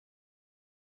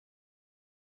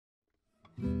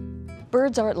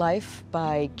Birds Art Life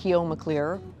by Kyo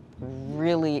Maclear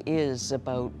really is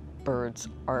about birds,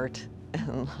 art,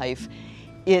 and life.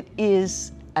 It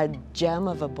is a gem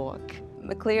of a book.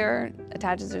 Maclear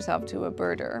attaches herself to a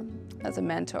birder as a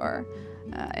mentor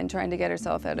in trying to get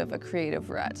herself out of a creative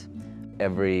rut.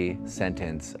 Every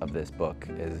sentence of this book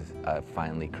is a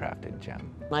finely crafted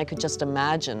gem. I could just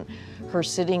imagine her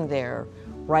sitting there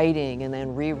writing and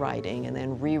then rewriting and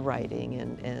then rewriting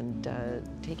and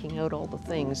taking out all the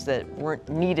things that weren't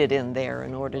needed in there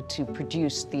in order to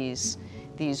produce these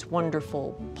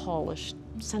wonderful, polished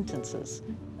sentences.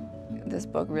 This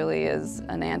book really is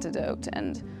an antidote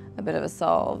and a bit of a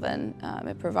solve, and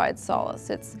it provides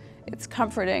solace. It's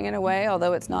comforting in a way,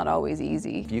 although it's not always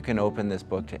easy. You can open this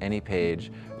book to any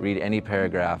page, read any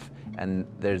paragraph, and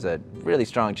there's a really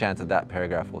strong chance that that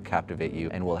paragraph will captivate you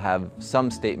and will have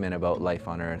some statement about life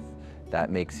on Earth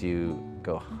that makes you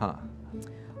go, huh.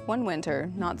 One winter,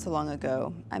 not so long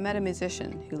ago, I met a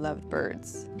musician who loved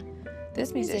birds.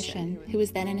 This musician, who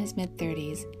was then in his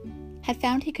mid-30s, had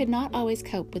found he could not always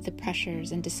cope with the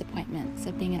pressures and disappointments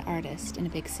of being an artist in a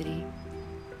big city.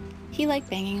 He liked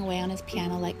banging away on his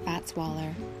piano like Fats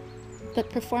Waller, but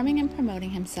performing and promoting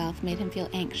himself made him feel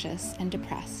anxious and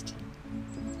depressed.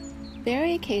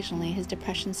 Very occasionally, his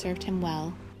depression served him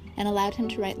well and allowed him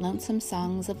to write lonesome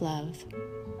songs of love.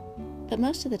 But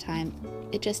most of the time,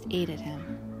 it just aided him.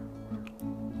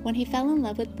 When he fell in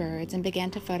love with birds and began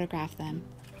to photograph them,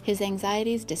 his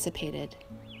anxieties dissipated.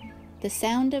 The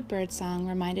sound of birdsong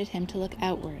reminded him to look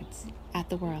outwards at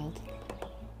the world.